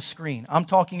on a screen. I'm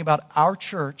talking about our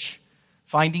church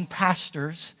finding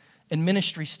pastors and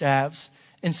ministry staffs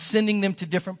and sending them to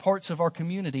different parts of our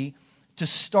community to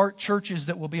start churches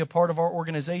that will be a part of our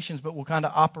organizations but will kind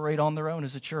of operate on their own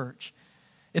as a church.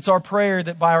 It's our prayer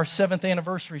that by our 7th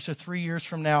anniversary, so 3 years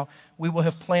from now, we will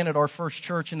have planted our first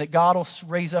church and that God will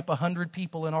raise up 100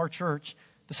 people in our church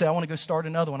to say, I want to go start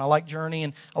another one. I like Journey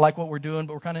and I like what we're doing,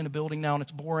 but we're kind of in a building now and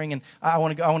it's boring and I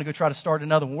want to go try to start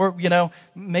another one.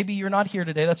 Maybe you're not here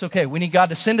today. That's okay. We need God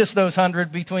to send us those 100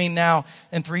 between now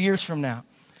and 3 years from now.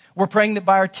 We're praying that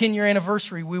by our 10-year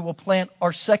anniversary, we will plant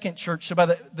our second church. So by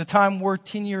the time we're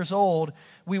 10 years old,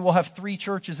 we will have 3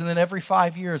 churches. And then every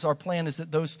 5 years, our plan is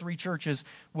that those 3 churches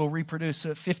will reproduce.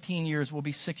 So at 15 years, we'll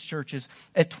be 6 churches.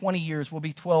 At 20 years, we'll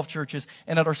be 12 churches.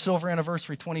 And at our silver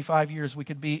anniversary, 25 years, we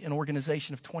could be an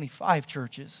organization of 25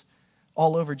 churches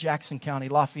all over Jackson County,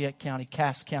 Lafayette County,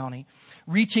 Cass County,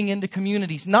 reaching into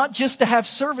communities, not just to have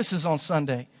services on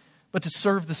Sunday, but to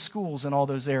serve the schools in all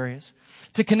those areas,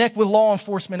 to connect with law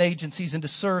enforcement agencies and to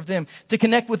serve them, to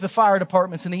connect with the fire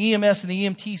departments and the EMS and the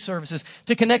EMT services,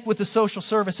 to connect with the social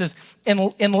services,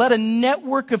 and let a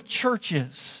network of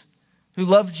churches who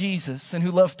love Jesus and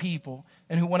who love people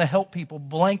and who want to help people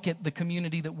blanket the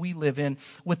community that we live in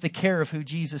with the care of who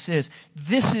Jesus is.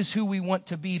 This is who we want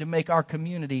to be to make our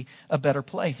community a better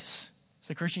place.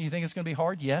 So, Christian, you think it's going to be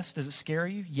hard? Yes. Does it scare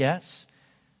you? Yes.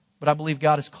 But I believe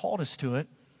God has called us to it.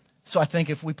 So I think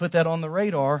if we put that on the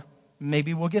radar,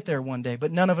 maybe we'll get there one day.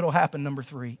 But none of it will happen, number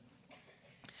 3.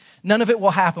 None of it will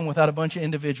happen without a bunch of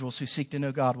individuals who seek to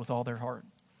know God with all their heart.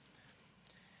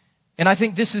 And I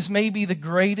think this is maybe the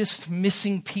greatest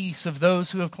missing piece of those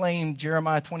who have claimed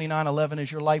Jeremiah 29:11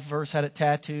 as your life verse, had it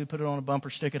tattooed, put it on a bumper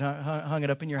sticker, hung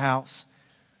it up in your house.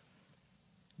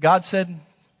 God said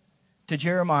to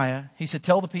Jeremiah, he said,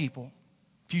 tell the people,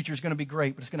 future is going to be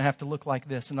great, but it's going to have to look like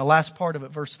this. And the last part of it,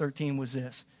 verse 13, was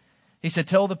this. He said,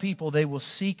 tell the people they will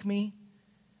seek me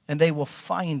and they will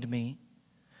find me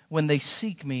when they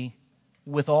seek me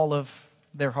with all of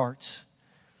their hearts.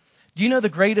 Do you know the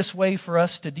greatest way for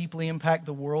us to deeply impact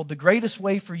the world? The greatest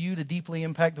way for you to deeply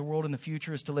impact the world in the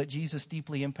future is to let Jesus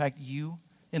deeply impact you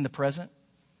in the present.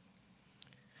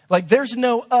 Like there's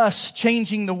no us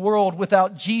changing the world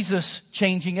without Jesus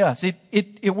changing us.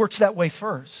 It works that way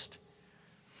first.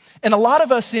 And a lot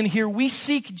of us in here, we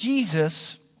seek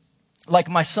Jesus like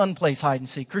my son plays hide and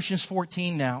seek. Christian's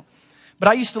 14 now. But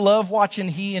I used to love watching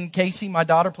he and Casey, my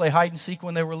daughter, play hide and seek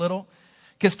when they were little.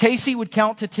 Because Casey would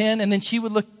count to 10 and then she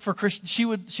would look for Christian. She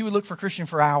would look for Christian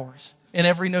for hours in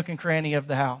every nook and cranny of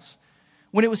the house.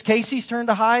 When it was Casey's turn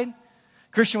to hide,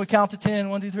 Christian would count to 10,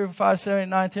 1, 2, 3, 4, 5, 7, 8,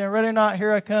 9, 10. Ready or not,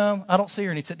 here I come. I don't see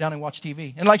her. And he'd sit down and watch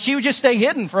TV. And like she would just stay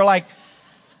hidden for like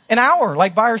an hour,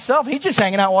 like by herself. He's just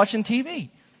hanging out watching TV.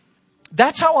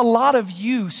 That's how a lot of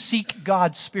you seek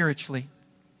God spiritually.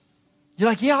 You're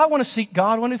like, yeah, I want to seek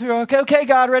God. 1, 2, 3. Okay,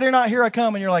 God, ready or not, here I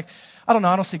come. And you're like, I don't know.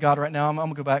 I don't see God right now. I'm going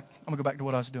to go back. I'm going to go back to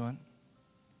what I was doing.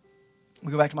 I'm going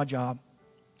to go back to my job.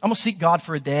 I'm going to seek God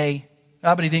for a day.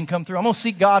 But he didn't come through. I'm going to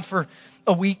seek God for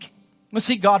a week. I'm going to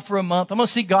seek God for a month. I'm going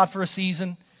to seek God for a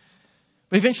season.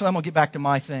 But eventually I'm going to get back to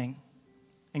my thing.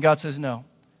 And God says, no.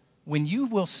 When you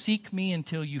will seek me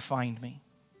until you find me,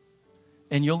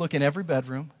 and you'll look in every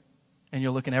bedroom, and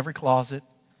you'll look in every closet,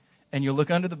 and you'll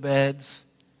look under the beds,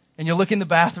 and you'll look in the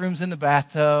bathrooms in the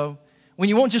bathtub. When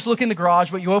you won't just look in the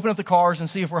garage, but you open up the cars and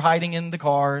see if we're hiding in the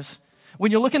cars.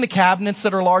 When you look in the cabinets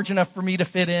that are large enough for me to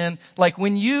fit in. Like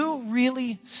when you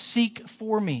really seek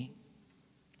for me,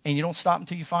 and you don't stop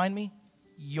until you find me,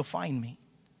 you'll find me.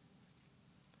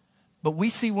 But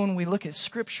we see when we look at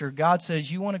Scripture, God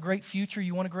says, you want a great future,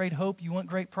 you want a great hope, you want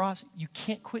great prospect, you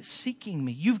can't quit seeking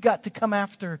me. You've got to come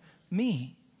after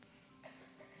me.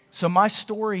 So my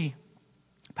story,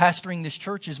 pastoring this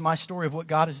church, is my story of what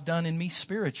God has done in me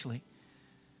spiritually.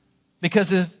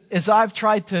 Because as I've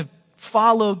tried to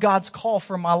follow God's call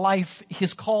for my life,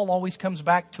 His call always comes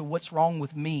back to what's wrong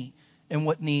with me and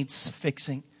what needs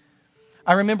fixing.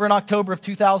 I remember in October of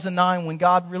 2009 when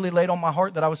God really laid on my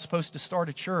heart that I was supposed to start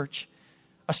a church.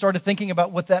 I started thinking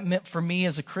about what that meant for me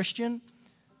as a Christian.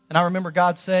 And I remember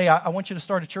God say, I want you to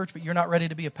start a church, but you're not ready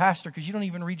to be a pastor because you don't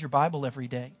even read your Bible every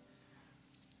day.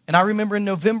 And I remember in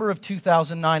November of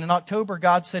 2009, in October,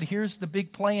 God said, here's the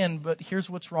big plan, but here's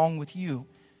what's wrong with you.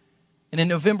 And in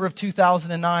November of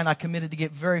 2009, I committed to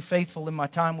get very faithful in my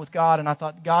time with God. And I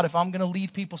thought, God, if I'm going to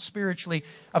lead people spiritually,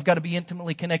 I've got to be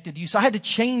intimately connected to you. So I had to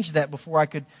change that before I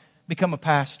could become a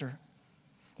pastor.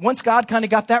 Once God kind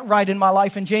of got that right in my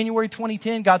life, in January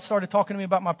 2010, God started talking to me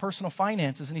about my personal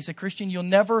finances. And He said, Christian, you'll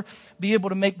never be able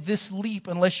to make this leap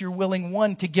unless you're willing,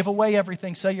 one, to give away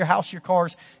everything, sell your house, your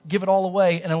cars, give it all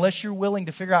away. And unless you're willing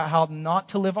to figure out how not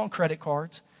to live on credit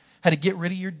cards, how to get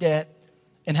rid of your debt,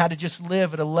 and how to just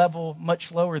live at a level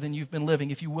much lower than you've been living.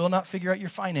 If you will not figure out your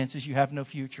finances, you have no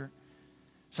future.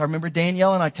 So I remember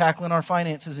Danielle and I tackling our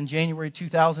finances in January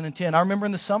 2010. I remember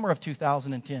in the summer of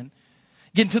 2010,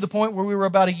 getting to the point where we were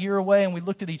about a year away and we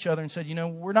looked at each other and said,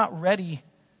 we're not ready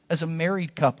as a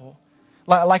married couple.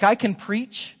 Like I can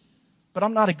preach, but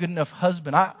I'm not a good enough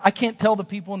husband. I can't tell the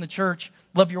people in the church,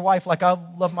 love your wife like I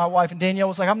love my wife. And Danielle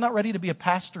was like, I'm not ready to be a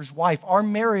pastor's wife. Our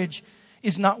marriage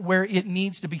is not where it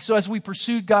needs to be. So as we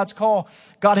pursued God's call,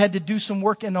 God had to do some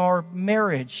work in our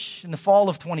marriage. In the fall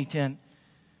of 2010,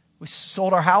 we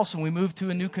sold our house and we moved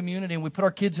to a new community and we put our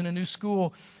kids in a new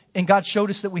school. And God showed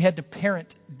us that we had to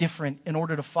parent different in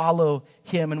order to follow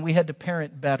Him, and we had to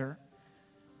parent better.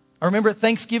 I remember at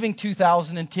Thanksgiving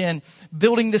 2010,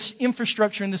 building this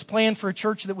infrastructure and this plan for a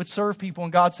church that would serve people,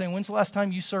 and God saying, when's the last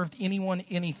time you served anyone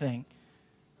anything?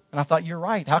 And I thought, you're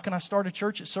right. How can I start a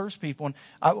church that serves people? And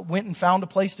I went and found a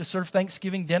place to serve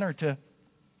Thanksgiving dinner to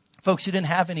folks who didn't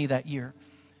have any that year.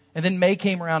 And then May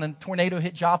came around and a tornado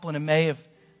hit Joplin in May of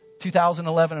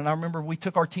 2011. And I remember we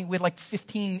took our team, we had like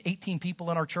 15, 18 people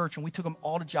in our church, and we took them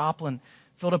all to Joplin,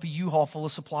 filled up a U-Haul full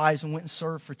of supplies, and went and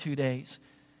served for 2 days.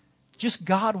 Just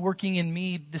God working in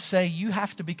me to say, you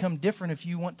have to become different if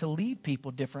you want to lead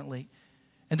people differently.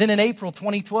 And then in April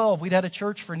 2012, we'd had a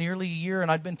church for nearly a year,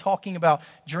 and I'd been talking about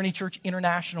Journey Church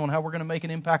International and how we're going to make an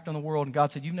impact on the world. And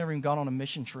God said, you've never even gone on a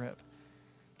mission trip.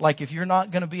 Like, if you're not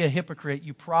going to be a hypocrite,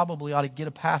 you probably ought to get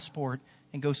a passport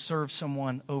and go serve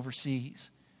someone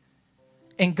overseas.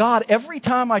 And God, every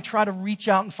time I try to reach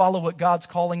out and follow what God's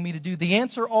calling me to do, the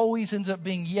answer always ends up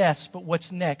being yes, but what's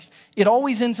next? It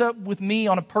always ends up with me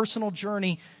on a personal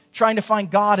journey trying to find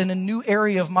God in a new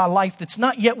area of my life that's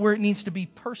not yet where it needs to be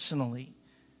personally.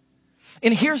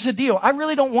 And here's the deal. I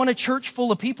really don't want a church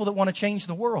full of people that want to change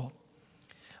the world.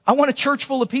 I want a church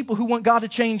full of people who want God to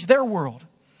change their world.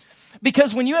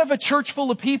 Because when you have a church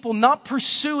full of people not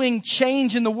pursuing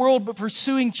change in the world, but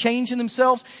pursuing change in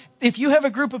themselves, if you have a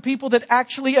group of people that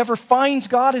actually ever finds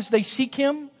God as they seek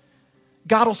Him,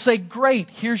 God will say, great,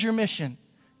 here's your mission.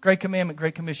 Great commandment,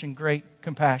 great commission, great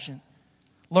compassion.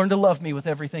 Learn to love me with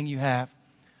everything you have.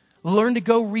 Learn to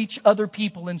go reach other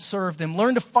people and serve them.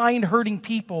 Learn to find hurting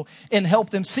people and help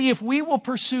them. See, if we will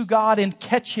pursue God and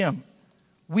catch Him,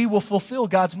 we will fulfill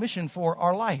God's mission for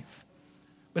our life.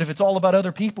 But if it's all about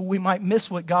other people, we might miss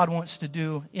what God wants to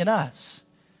do in us.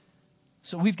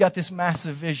 So we've got this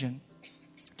massive vision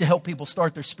to help people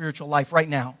start their spiritual life right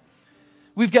now.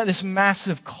 We've got this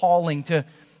massive calling to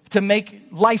make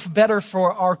life better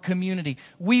for our community.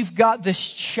 We've got this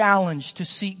challenge to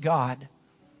seek God.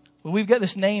 Well, we've got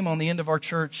this name on the end of our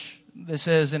church that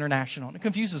says International. And it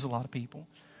confuses a lot of people.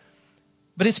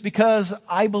 But it's because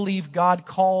I believe God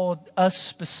called us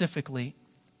specifically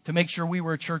to make sure we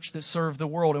were a church that served the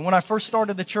world. And when I first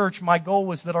started the church, my goal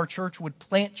was that our church would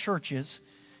plant churches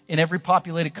in every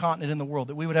populated continent in the world.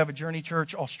 That we would have a Journey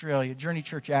Church Australia, Journey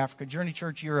Church Africa, Journey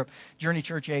Church Europe, Journey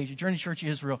Church Asia, Journey Church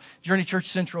Israel, Journey Church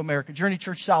Central America, Journey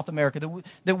Church South America.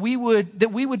 That we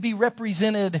would be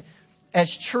represented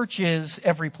as churches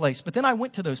every place. But then I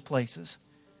went to those places.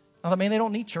 I thought, man, they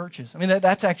don't need churches. I mean,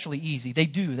 that's actually easy. They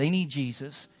do. They need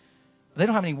Jesus. But they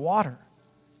don't have any water.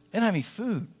 They don't have any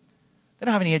food. They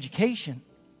don't have any education.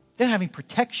 They don't have any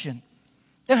protection.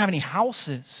 They don't have any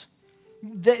houses.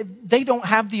 They don't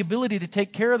have the ability to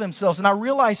take care of themselves. And I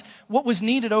realized what was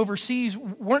needed overseas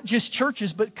weren't just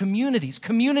churches, but communities.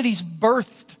 Communities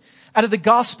birthed out of the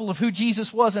gospel of who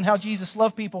Jesus was and how Jesus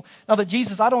loved people. Now that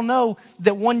Jesus, I don't know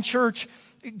that one church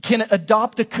can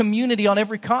adopt a community on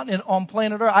every continent on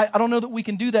planet Earth. I don't know that we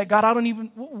can do that. God, I don't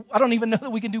even know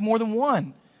that we can do more than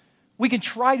one. We can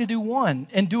try to do one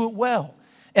and do it well.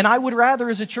 And I would rather,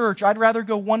 as a church, I'd rather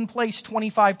go one place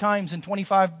 25 times in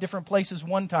 25 different places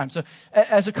one time. So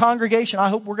as a congregation, I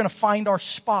hope we're going to find our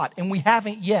spot, and we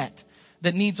haven't yet,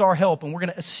 that needs our help, and we're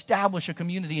going to establish a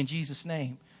community in Jesus'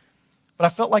 name. But I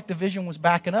felt like the vision was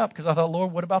backing up because I thought,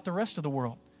 Lord, what about the rest of the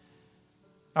world?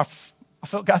 I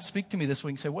felt God speak to me this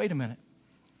week and say, wait a minute.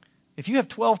 If you have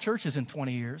 12 churches in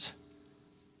 20 years,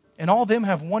 and all of them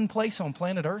have one place on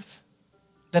planet Earth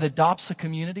that adopts a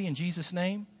community in Jesus'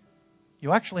 name,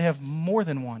 you actually have more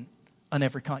than one on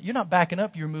every continent. You're not backing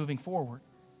up, you're moving forward.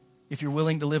 If you're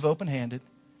willing to live open-handed,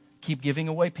 keep giving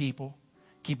away people,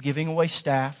 keep giving away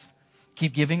staff,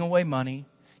 keep giving away money,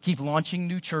 keep launching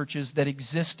new churches that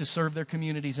exist to serve their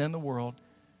communities and the world,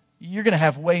 you're going to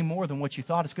have way more than what you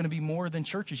thought. It's going to be more than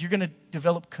churches. You're going to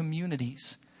develop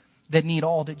communities that need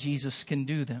all that Jesus can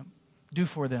do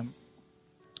for them.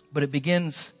 But it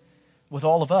begins with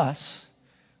all of us,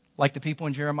 like the people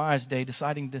in Jeremiah's day,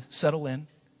 deciding to settle in.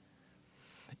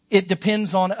 It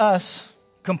depends on us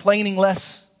complaining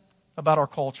less about our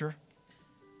culture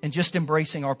and just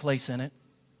embracing our place in it.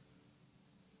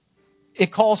 It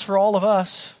calls for all of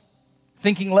us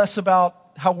thinking less about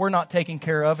how we're not taken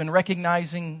care of and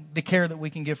recognizing the care that we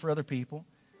can give for other people.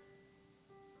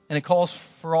 And it calls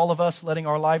for all of us letting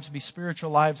our lives be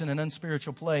spiritual lives in an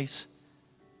unspiritual place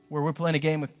where we're playing a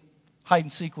game of hide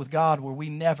and seek with God, where we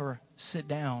never sit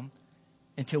down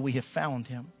until we have found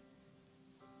Him.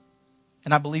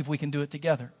 And I believe we can do it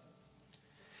together.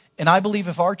 And I believe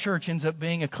if our church ends up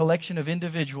being a collection of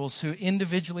individuals who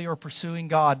individually are pursuing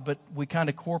God, but we kind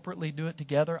of corporately do it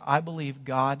together, I believe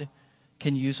God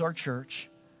can use our church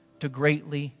to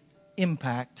greatly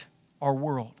impact our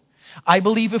world. I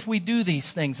believe if we do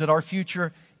these things that our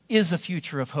future is a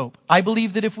future of hope. I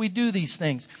believe that if we do these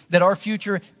things, that our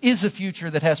future is a future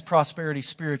that has prosperity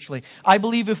spiritually. I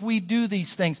believe if we do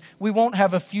these things, we won't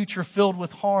have a future filled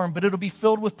with harm, but it'll be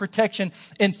filled with protection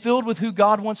and filled with who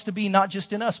God wants to be, not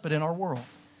just in us, but in our world.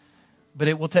 But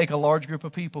it will take a large group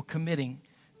of people committing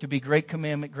to be Great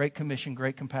Commandment, Great Commission,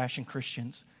 Great Compassion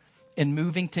Christians and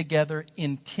moving together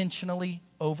intentionally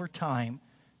over time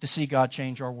to see God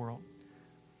change our world.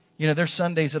 You know, there's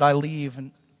Sundays that I leave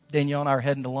and Danielle and I are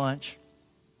heading to lunch.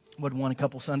 Went one a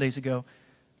couple Sundays ago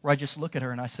where I just look at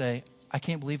her and I say, I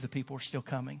can't believe the people are still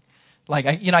coming. Like,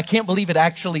 I can't believe it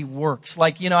actually works.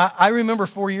 Like, I remember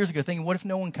 4 years ago thinking, what if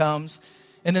no one comes?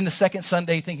 And then the second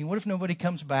Sunday thinking, what if nobody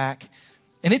comes back?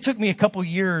 And it took me a couple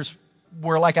years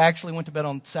where I actually went to bed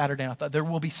on Saturday and I thought there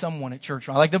will be someone at church.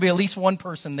 Like there'll be at least one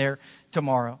person there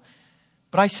tomorrow.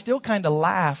 But I still kind of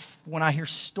laugh when I hear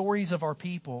stories of our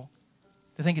people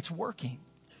to think it's working.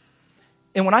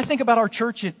 And when I think about our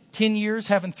church at 10 years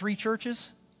having 3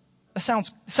 churches,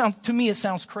 to me it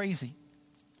sounds crazy.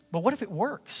 But what if it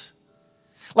works?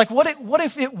 Like what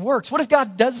if it works? What if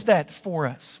God does that for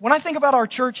us? When I think about our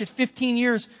church at 15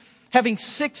 years having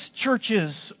 6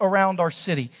 churches around our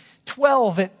city,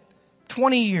 12 at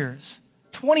 20 years,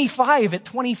 25 at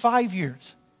 25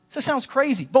 years. So it sounds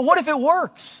crazy. But what if it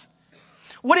works?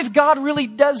 What if God really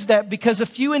does that because a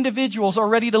few individuals are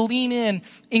ready to lean in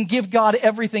and give God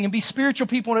everything and be spiritual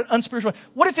people and unspiritual?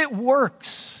 What if it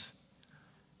works?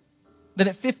 Then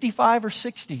at 55 or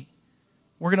 60,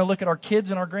 we're going to look at our kids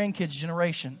and our grandkids'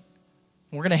 generation.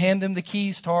 And we're going to hand them the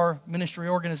keys to our ministry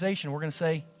organization. We're going to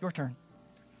say, your turn.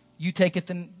 You take it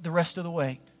the rest of the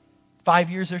way. 5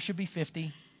 years, there should be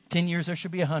 50. 10 years, there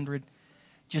should be 100.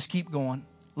 Just keep going.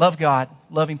 Love God.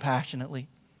 Love Him passionately.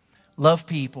 Love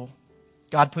people.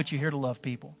 God put you here to love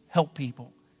people. Help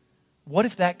people. What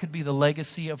if that could be the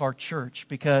legacy of our church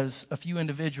because a few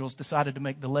individuals decided to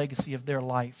make the legacy of their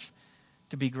life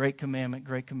to be Great Commandment,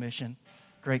 Great Commission,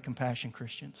 Great Compassion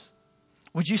Christians?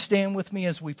 Would you stand with me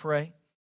as we pray?